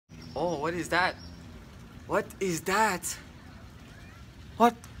Oh, what is that? What is that?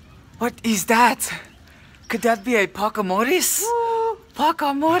 What? What is that? Could that be a Pakamoris?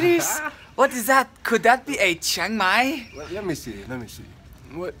 Pakamoris? What is that? Could that be a Chiang Mai? Let me see. Let me see.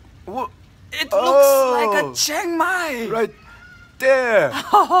 What? What? It Oh! looks like a Chiang Mai. Right there.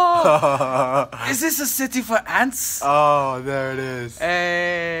 Is this a city for ants? Oh, there it is.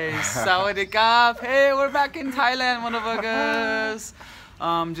 Hey, Sawadee Kap. Hey, we're back in Thailand, motherfuckers.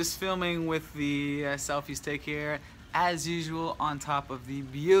 Just filming with the selfies take here, as usual, on top of the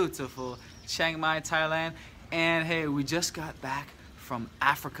beautiful Chiang Mai, Thailand. And hey, we just got back from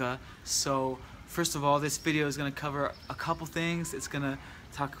Africa. So first of all, this video is gonna cover a couple things. It's gonna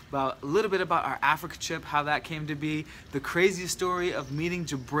talk about a little bit about our Africa trip, how that came to be, the craziest story of meeting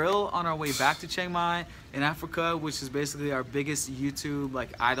Jabril on our way back to Chiang Mai in Africa, which is basically our biggest YouTube like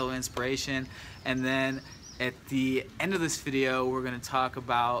idol inspiration. And then at the end of this video, we're gonna talk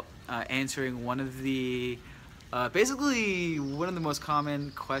about answering one of the basically one of the most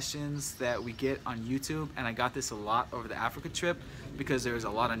common questions that we get on YouTube, and I got this a lot over the Africa trip because there's a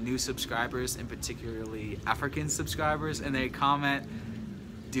lot of new subscribers, and particularly African subscribers, and they comment,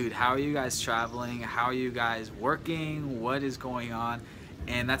 dude, how are you guys traveling? How are you guys working? What is going on?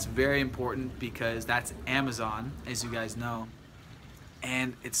 And that's very important because that's Amazon, as you guys know.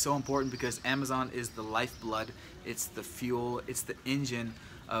 And it's so important because Amazon is the lifeblood, it's the fuel, it's the engine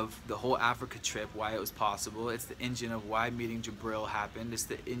of the whole Africa trip, why it was possible. It's the engine of why meeting Jabril happened. It's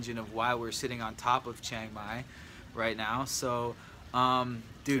the engine of why we're sitting on top of Chiang Mai right now. So, dude,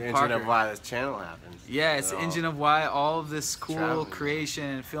 The engine Parker, of why this channel happens. yeah, it's the engine of why all of this cool Traveling. creation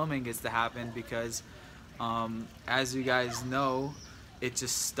and filming gets to happen because, as you guys know, it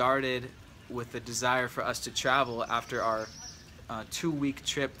just started with the desire for us to travel after our 2-week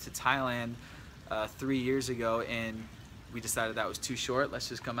trip to Thailand 3 years ago, and we decided that was too short. Let's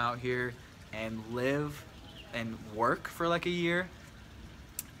just come out here and live and work for like a year.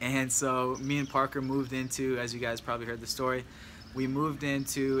 And so me and Parker moved into, as you guys probably heard the story, we moved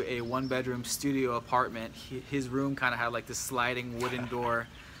into a 1-bedroom studio apartment. His room kind of had like this sliding wooden door.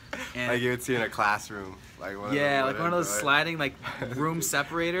 And Like you would see in a classroom. Like yeah, like one of those sliding like room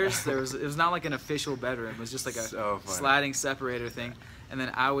separators. It was not like an official bedroom. It was just like a So funny. sliding separator thing. And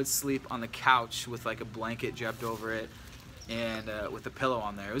then I would sleep on the couch with like a blanket draped over it and with a pillow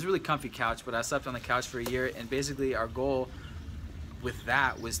on there. It was a really comfy couch, but I slept on the couch for a year, and basically our goal with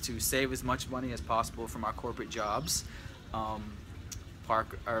that was to save as much money as possible from our corporate jobs.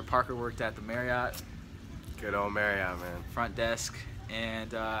 Parker worked at the Marriott Good old Marriott, man. front desk,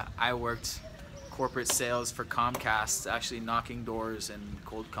 and I worked corporate sales for Comcast, actually knocking doors and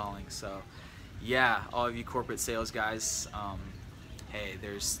cold calling. So yeah, all of you corporate sales guys, hey,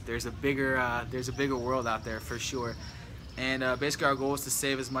 there's a bigger world out there for sure. And basically our goal was to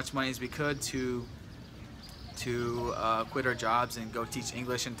save as much money as we could to quit our jobs and go teach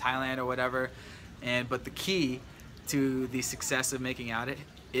English in Thailand or whatever. But the key to the success of making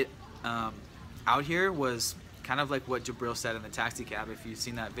it out here was kind of like what Jabril said in the taxi cab. If you've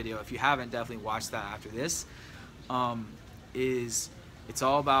seen that video, if you haven't, definitely watch that after this. It's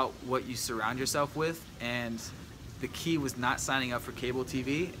all about what you surround yourself with, and the key was not signing up for cable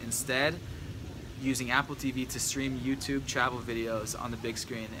TV. Instead, using Apple TV to stream YouTube travel videos on the big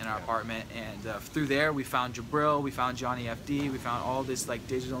screen in our apartment. And through there, we found Jabril, we found Johnny FD, we found all this like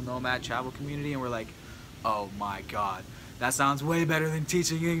digital nomad travel community, and we're like, oh my God, that sounds way better than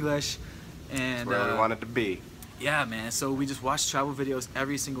teaching English. And Where we wanted to be. yeah, man. So we just watched travel videos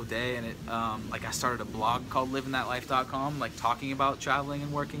every single day, and it like I started a blog called livingthatlife.com, like talking about traveling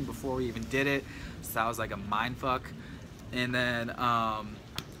and working before we even did it. So that was like a mind fuck. And then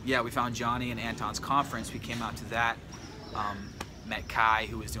yeah, we found Johnny and Anton's conference. We came out to that, met Kai,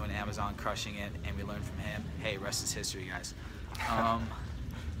 who was doing Amazon, crushing it, and we learned from him. Hey, rest is history, guys.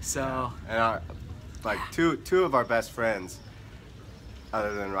 So And our, like two of our best friends,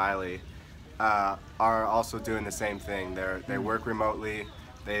 other than Riley, are also doing the same thing. They work remotely,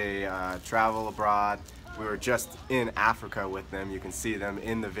 they travel abroad. We were just in Africa with them. You can see them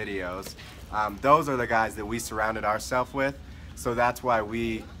in the videos. Those are the guys that we surrounded ourselves with. So that's why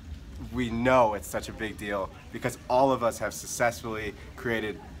we know it's such a big deal, because all of us have successfully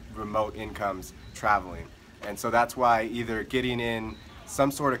created remote incomes traveling. And so that's why either getting in some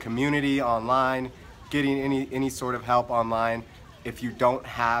sort of community online, getting any sort of help online, if you don't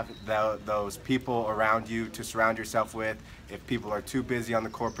have those people around you to surround yourself with, if people are too busy on the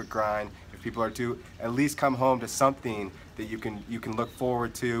corporate grind, if people are too, at least come home to something that you can look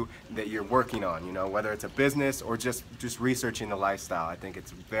forward to, that you're working on, you know, whether it's a business or just researching the lifestyle. I think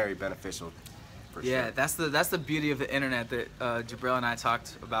it's very beneficial. For Yeah, sure. that's the beauty of the internet that Jabril and I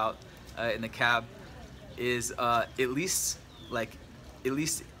talked about in the cab. Is like at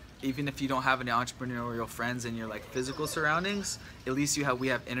least even if you don't have any entrepreneurial friends in your like physical surroundings, at least we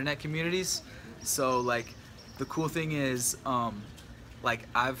have internet communities. So like the cool thing is like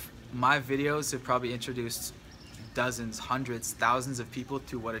my videos have probably introduced dozens, hundreds, thousands of people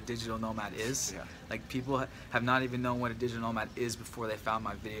to what a digital nomad is. Yeah. Like people have not even known what a digital nomad is before they found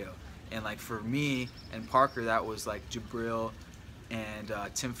my video. And like for me and Parker, that was like Jabril and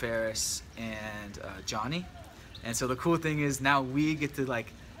Tim Ferriss and Johnny. And so the cool thing is now we get to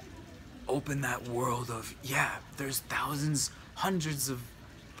like open that world of, yeah, there's thousands, hundreds of,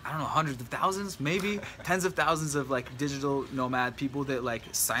 I don't know, hundreds of thousands, maybe tens of thousands of like digital nomad people that like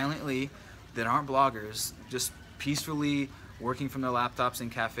silently, that aren't bloggers, just peacefully working from their laptops in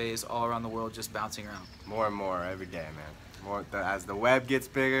cafes all around the world, just bouncing around. More and more every day, man. As the web gets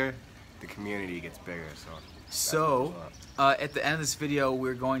bigger, the community gets bigger. So at the end of this video,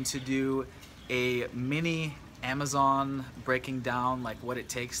 we're going to do a mini Amazon breaking down like what it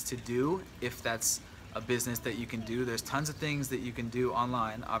takes to do, if that's a business that you can do. There's tons of things that you can do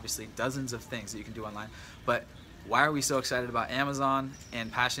online, obviously dozens of things that you can do online, but why are we so excited about Amazon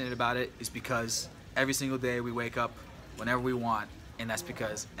and passionate about it is because every single day we wake up whenever we want, and that's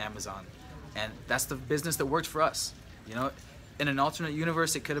because Amazon. And that's the business that worked for us. You know, in an alternate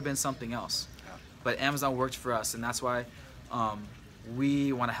universe, it could have been something else. Yeah. But Amazon worked for us, and that's why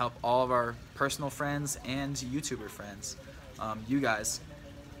we want to help all of our personal friends and YouTuber friends, you guys,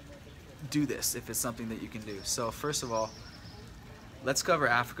 do this if it's something that you can do. So first of all, let's cover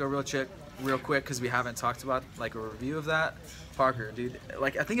Africa real quick because we haven't talked about like a review of that. Parker, dude,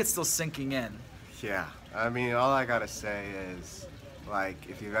 like I think it's still sinking in. Yeah, I mean, all I gotta say is, like,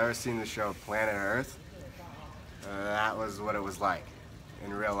 if you've ever seen the show Planet Earth, that was what it was like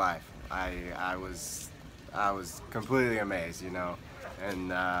in real life. I was completely amazed, you know, and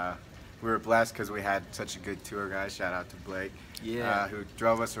we were blessed because we had such a good tour guide. Shout out to Blake, Yeah. who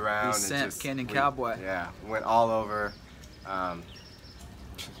drove us around. Canyon Cowboy. Yeah, went all over.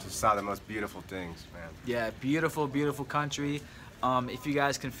 Just saw the most beautiful things, man. Yeah, beautiful, beautiful country. If you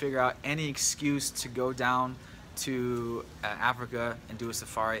guys can figure out any excuse to go down to Africa and do a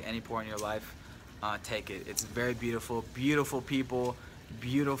safari at any point in your life, take it. It's very beautiful, beautiful people,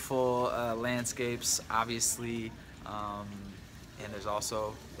 beautiful landscapes, obviously, and there's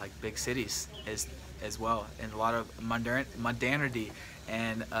also like big cities as well, and a lot of modernity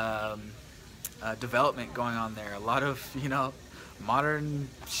and development going on there. A lot of, you know, modern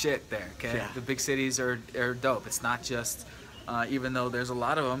shit there. Okay, Yeah. The big cities are dope. It's not just even though there's a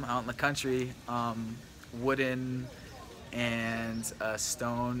lot of them out in the country, wooden and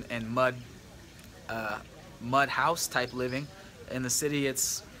stone and mud house type living. In the city,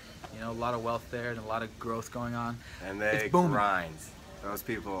 it's, you know, a lot of wealth there and a lot of growth going on. And they grind. Those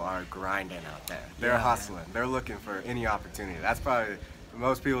people are grinding out there. They're hustling. They're looking for any opportunity. That's probably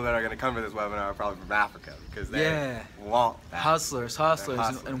most people that are going to come to this webinar are probably from Africa because they want that. Hustlers.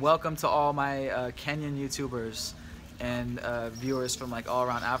 And welcome to all my Kenyan YouTubers and viewers from like all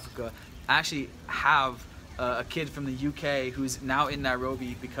around Africa. I actually have a kid from the UK who's now in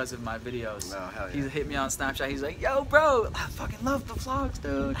Nairobi because of my videos. Oh, hell yeah. He hit me on Snapchat. He's like, yo, bro, I fucking love the vlogs,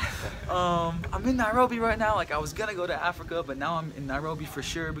 dude. I'm in Nairobi right now. Like, I was gonna go to Africa, but now I'm in Nairobi for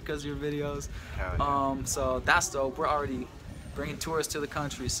sure because of your videos. Hell yeah. So that's dope. We're already bringing tourists to the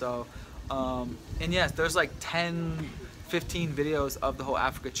country. So, and yes, there's like 10, 15 videos of the whole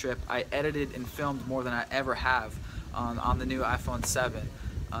Africa trip. I edited and filmed more than I ever have on the new iPhone 7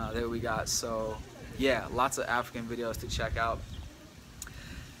 that we got. So yeah, lots of African videos to check out.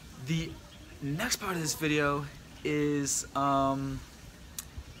 The next part of this video is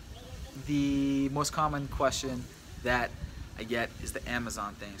the most common question that I get is the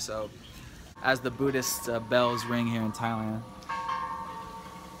Amazon thing. So as the Buddhist bells ring here in Thailand,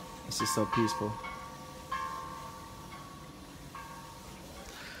 it's just so peaceful.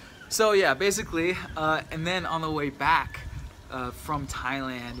 So yeah, basically, and then on the way back from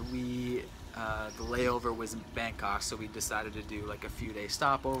Thailand, the layover was in Bangkok, so we decided to do like a few-day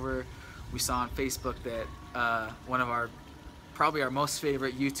stopover. We saw on Facebook that one of probably our most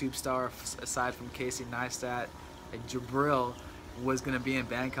favorite YouTube stars, aside from Casey Neistat, like Jabril, was gonna be in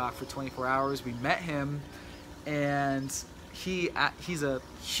Bangkok for 24 hours. We met him, and he's a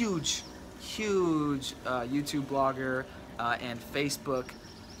huge YouTube blogger and Facebook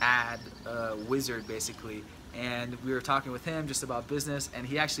ad wizard, basically. And we were talking with him just about business, and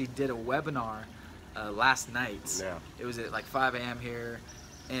he actually did a webinar last night. Yeah. It was at like 5 a.m. here,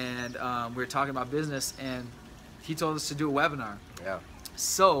 and we were talking about business, and he told us to do a webinar. Yeah.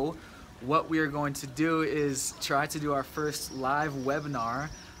 So what we are going to do is try to do our first live webinar,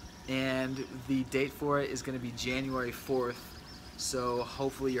 and the date for it is going to be January 4th. So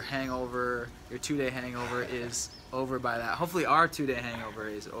hopefully your hangover, your 2-day hangover is over by that. Hopefully our 2-day hangover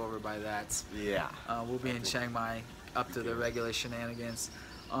is over by that. Yeah. We'll be in Chiang Mai up to the regular shenanigans.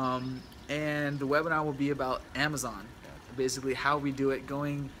 And the webinar will be about Amazon. Basically how we do it,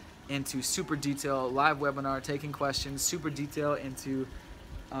 going into super detail, live webinar, taking questions, super detail into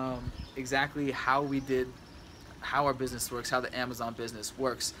exactly how our business works, how the Amazon business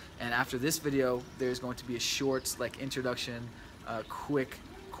works. And after this video, there's going to be a short introduction, quick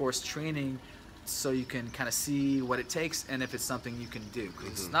course training, so you can kind of see what it takes and if it's something you can do,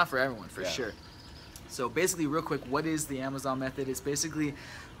 because it's not for everyone, for sure. So basically, real quick, what is the Amazon method? It's basically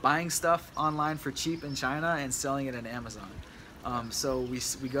buying stuff online for cheap in China and selling it on Amazon. So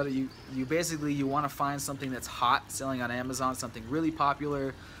we go to you want to find something that's hot selling on Amazon, something really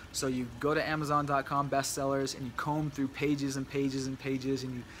popular. So you go to Amazon.com bestsellers and you comb through pages and pages and pages,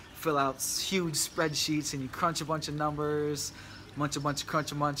 and you fill out huge spreadsheets and you crunch a bunch of numbers, crunch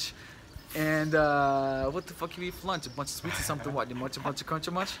a bunch. And what the fuck you eat for lunch? A bunch of sweets or something? What? Crunch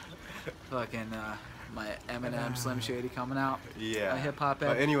a bunch? Fucking my Eminem Slim Shady coming out. Yeah. My hip hop.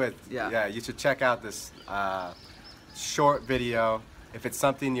 But anyway, yeah, you should check out this short video if it's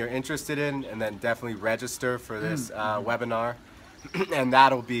something you're interested in, and then definitely register for this webinar, and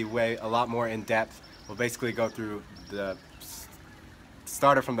that'll be a lot more in depth. We'll basically go through the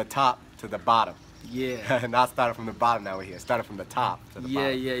started from the top to the bottom. Yeah. Not started from the bottom, now we're here. Started from the top to the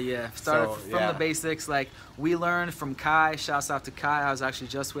bottom. Yeah. Started from the basics. Like, we learned from Kai. Shouts out to Kai. I was actually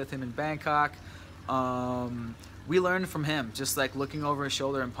just with him in Bangkok. We learned from him, just like looking over his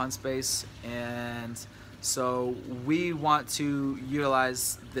shoulder in punt space. And so we want to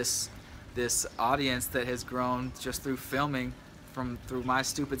utilize this audience that has grown just through filming, through my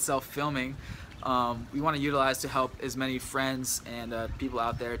stupid self filming. We want to utilize to help as many friends and people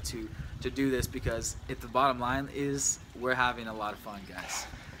out there to do this, because the bottom line is we're having a lot of fun, guys.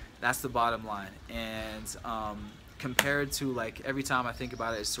 That's the bottom line. And compared to, like, every time I think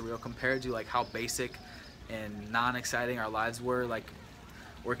about it, it's surreal. Compared to like how basic and non-exciting our lives were, like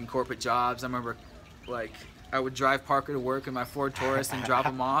working corporate jobs. I remember, like, I would drive Parker to work in my Ford Taurus and drop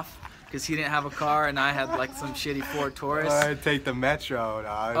him off, because he didn't have a car and I had like some shitty Ford Taurus. I'd take the metro.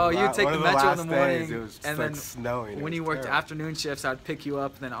 Oh, you'd take the metro in the morning, days, it was and like then snowing. when you worked afternoon shifts, I'd pick you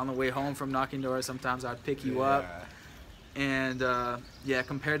up. And then on the way home from knocking doors, sometimes I'd pick you up. And yeah,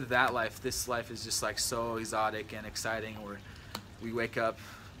 compared to that life, this life is just like so exotic and exciting. We wake up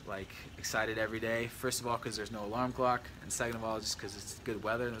like excited every day. First of all, because there's no alarm clock, and second of all, just because it's good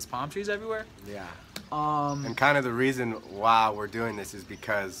weather and there's palm trees everywhere. Yeah. And kind of the reason why we're doing this is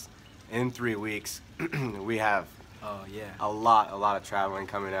because in 3 weeks we have a lot of traveling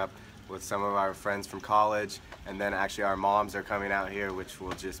coming up with some of our friends from college, and then actually our moms are coming out here, which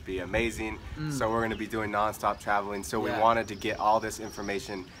will just be amazing. So we're going to be doing non-stop traveling. So we wanted to get all this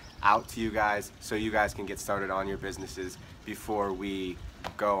information out to you guys, so you guys can get started on your businesses before we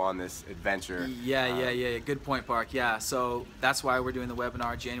go on this adventure. Yeah. Good point, Park. Yeah, so that's why we're doing the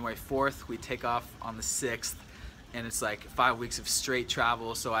webinar January 4th. We take off on the 6th, and it's like 5 weeks of straight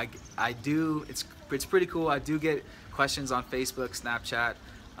travel. So it's pretty cool. I do get questions on Facebook, Snapchat,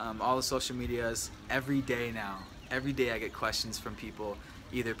 all the social medias every day now. Every day I get questions from people,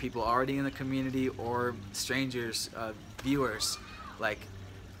 either people already in the community or strangers, viewers, like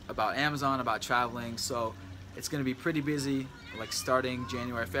about Amazon, about traveling. So it's going to be pretty busy, like starting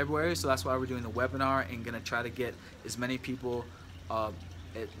January, February. So that's why we're doing the webinar, and going to try to get as many people,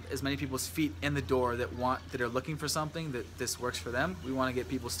 as many people's feet in the door that are looking for something that this works for them. We want to get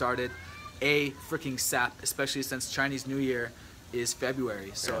people started freaking SAP, especially since Chinese New Year is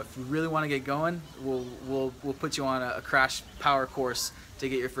February. So if you really want to get going, we'll put you on a crash power course to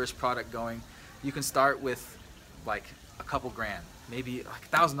get your first product going. You can start with like a couple grand, maybe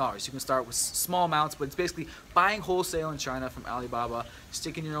like $1,000. You can start with small amounts, but it's basically buying wholesale in China from Alibaba,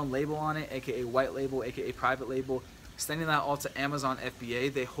 sticking your own label on it, aka white label, aka private label, sending that all to Amazon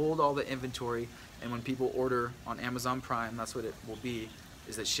FBA. They hold all the inventory, and when people order on Amazon Prime, that's what it will be,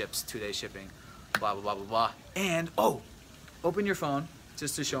 is it ships 2-day shipping, blah blah blah blah blah. And open your phone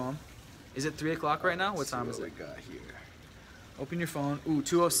just to show them. Is it 3 o'clock right now? What time is it? What we got here? Open your phone. Ooh,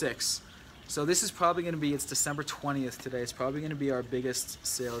 2:06. So this is probably going to be, it's December 20th today. It's probably going to be our biggest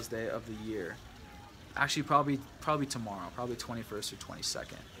sales day of the year. Actually, probably tomorrow, probably 21st or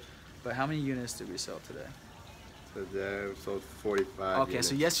 22nd. But how many units did we sell today? Today we sold 45 Okay, units.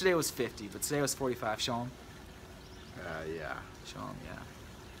 so yesterday was 50, but today was 45. Show them. Yeah. Show them, yeah.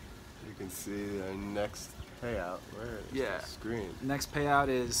 You can see the next payout. Where is Yeah. the screen? Next payout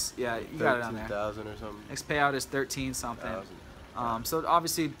is, yeah, you got it on there. 13,000 or something. Next payout is 13 something. 1,000. So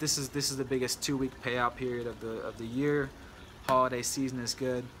obviously this is the biggest 2-week payout period of the year. Holiday season is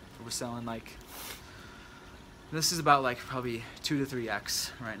good. We're selling like, this is about like probably 2 to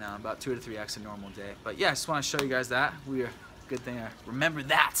 3x right now, about 2 to 3x a normal day. But yeah, I just want to show you guys that. Good thing I remember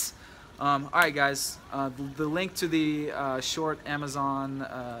that. All right, guys. The link to the short Amazon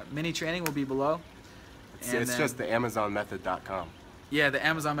mini training will be below. It's just the AmazonMethod.com. Yeah, the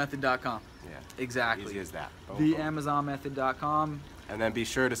AmazonMethod.com. Yeah. Exactly. Easy as that. Boom, The boom. AmazonMethod.com. And then be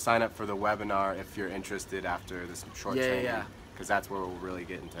sure to sign up for the webinar if you're interested after this short training. Yeah. Because that's where we'll really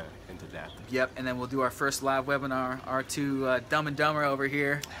get into depth. Yep, and then we'll do our first live webinar. Our two Dumb and Dumber over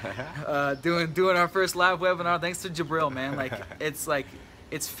here, doing our first live webinar. Thanks to Jabril, man.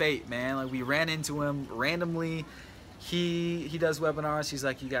 It's fate, man. Like, we ran into him randomly. He does webinars. He's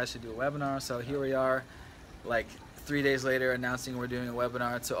like, you guys should do a webinar. So here we are, like 3 days later, announcing we're doing a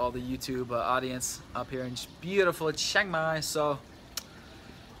webinar to all the YouTube audience up here in beautiful Chiang Mai. So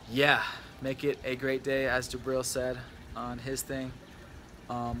yeah, make it a great day, as Jabril said on his thing.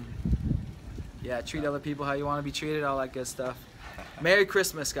 Yeah, treat other people how you want to be treated, all that good stuff. Merry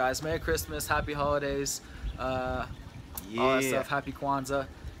Christmas, guys. Merry Christmas, happy holidays, all that stuff. Happy Kwanzaa,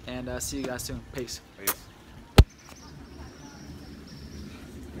 and see you guys soon. Peace. Peace.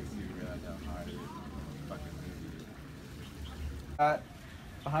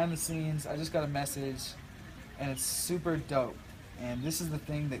 Behind the scenes, I just got a message, and it's super dope. And this is the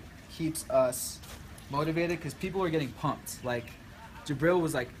thing that keeps us motivated, because people are getting pumped. Like, Jabril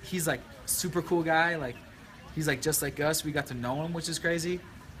was like, he's like super cool guy, like he's like just like us. We got to know him, which is crazy.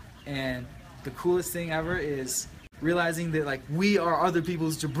 And the coolest thing ever is realizing that like we are other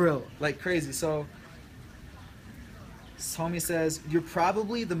people's Jabril, like crazy. So this homie says, you're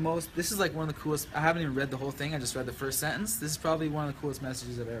probably the most, this is like one of the coolest, I haven't even read the whole thing, I just read the first sentence. This is probably one of the coolest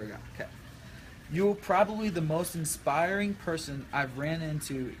messages I've ever got. Okay. You're probably the most inspiring person I've ran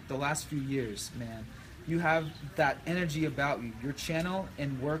into the last few years, man. You have that energy about you. Your channel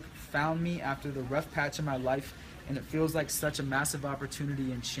and work found me after the rough patch of my life, and it feels like such a massive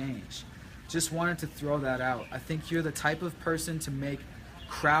opportunity and change. Just wanted to throw that out. I think you're the type of person to make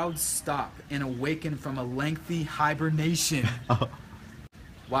crowds stop and awaken from a lengthy hibernation.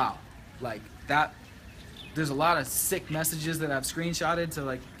 Wow. Like that. There's a lot of sick messages that I've screenshotted to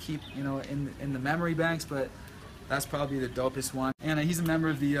like keep, you know, in the memory banks, but that's probably the dopest one. And he's a member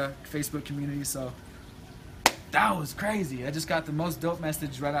of the Facebook community, so that was crazy. I just got the most dope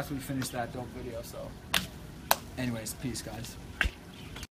message right after we finished that dope video. So anyways, peace, guys.